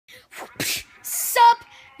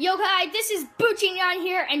Yo guys, this is Buchinyan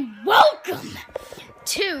here, and welcome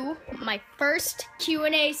to my first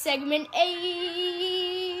Q&A segment. Okay,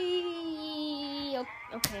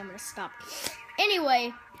 I'm gonna stop.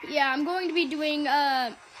 Anyway, yeah, I'm going to be doing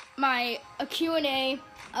my Q&A.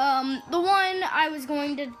 The one I was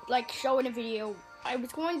going to show in a video. I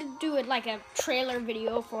was going to do it like a trailer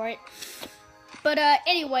video for it. But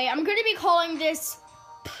anyway, I'm going to be calling this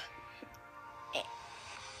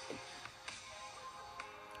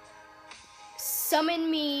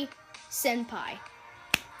Summon Me Senpai.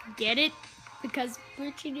 Get it? Because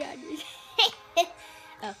Buchinyan is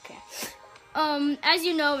okay. As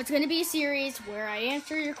you know, it's gonna be a series where I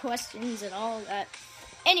answer your questions and all that.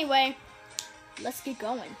 Anyway, let's get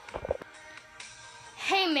going.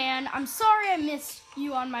 Hey man, I'm sorry I missed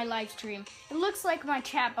you on my live stream. It looks like my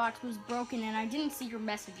chat box was broken and I didn't see your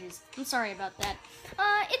messages. I'm sorry about that.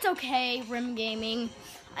 It's okay, Rim Gaming.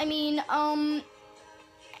 I mean,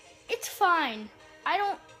 it's fine.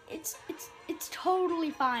 It's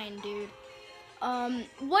totally fine, dude.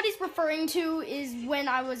 What he's referring to is when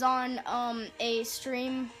I was on, a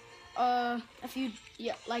stream,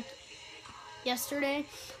 yesterday.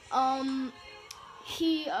 I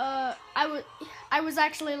was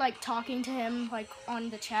actually, talking to him, on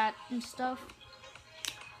the chat and stuff.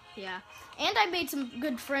 Yeah. And I made some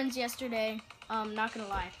good friends yesterday, not gonna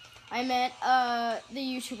lie. I met, the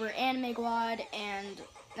YouTuber Anime Guad and,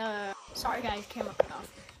 sorry guys, camera cut off.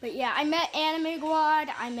 But yeah, I met Anime Guad,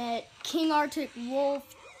 I met King Arctic Wolf.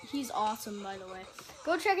 He's awesome, by the way.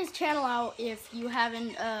 Go check his channel out if you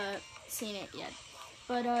haven't, seen it yet.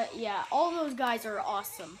 But, yeah, all those guys are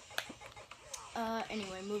awesome.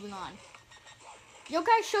 Anyway, moving on.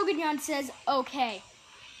 Yokai Shogunyan says, okay.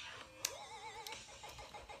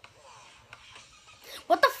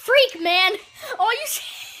 What the freak, man? Oh, you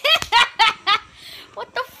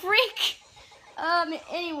what the freak?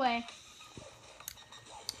 Anyway.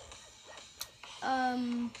 Okay,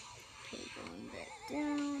 going back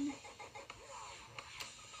down.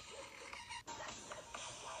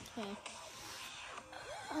 Okay.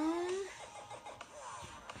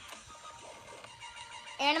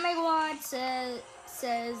 Anime Guad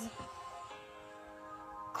says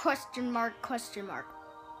question mark.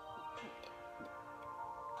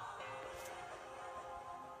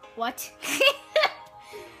 What?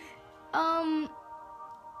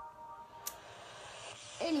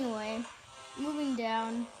 Anyway, moving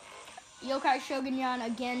down. Yokai Shogunyan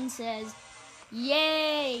again says,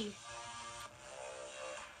 yay!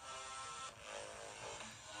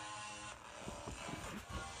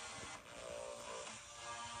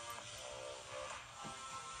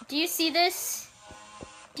 Do you see this?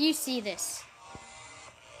 Do you see this?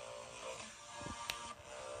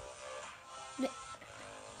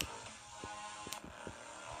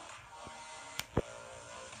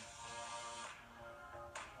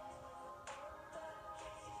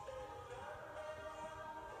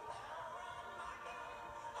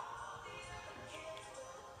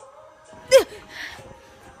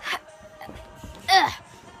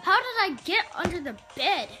 How did I get under the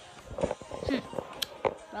bed?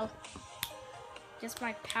 Well, guess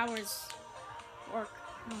my powers work.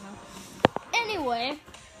 I don't know. Anyway,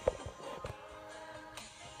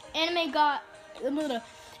 Anime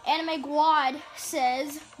Guad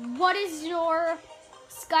says, what is your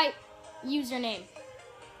Skype username?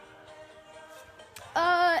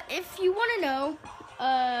 If you want to know,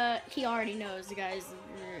 he already knows, guys,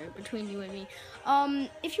 between you and me.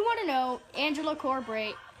 If you want to know, Angela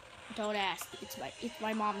Corbrate, don't ask. It's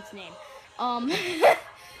my mom's name.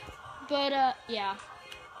 But, yeah.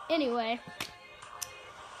 Anyway.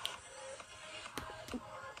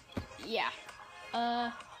 Yeah.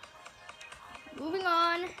 Moving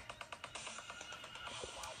on.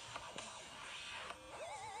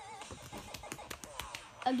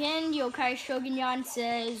 Again, Yokai Shogunyan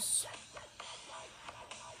says,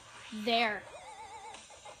 there.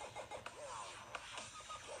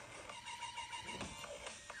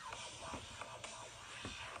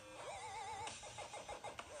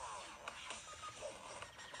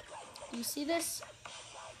 Do you see this?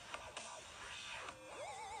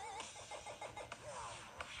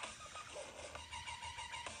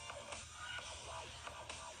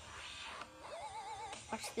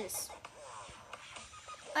 Watch this.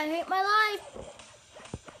 I hate my life.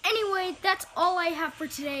 Anyway, that's all I have for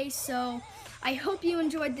today, so I hope you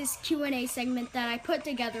enjoyed this Q&A segment that I put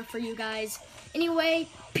together for you guys. Anyway,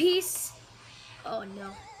 peace. Oh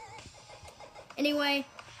no. Anyway,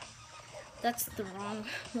 that's the wrong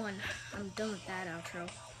one. I'm done with that outro.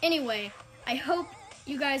 Anyway, I hope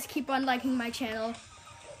you guys keep on liking my channel.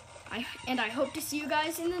 I hope to see you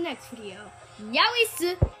guys in the next video.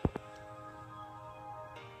 Nyawis!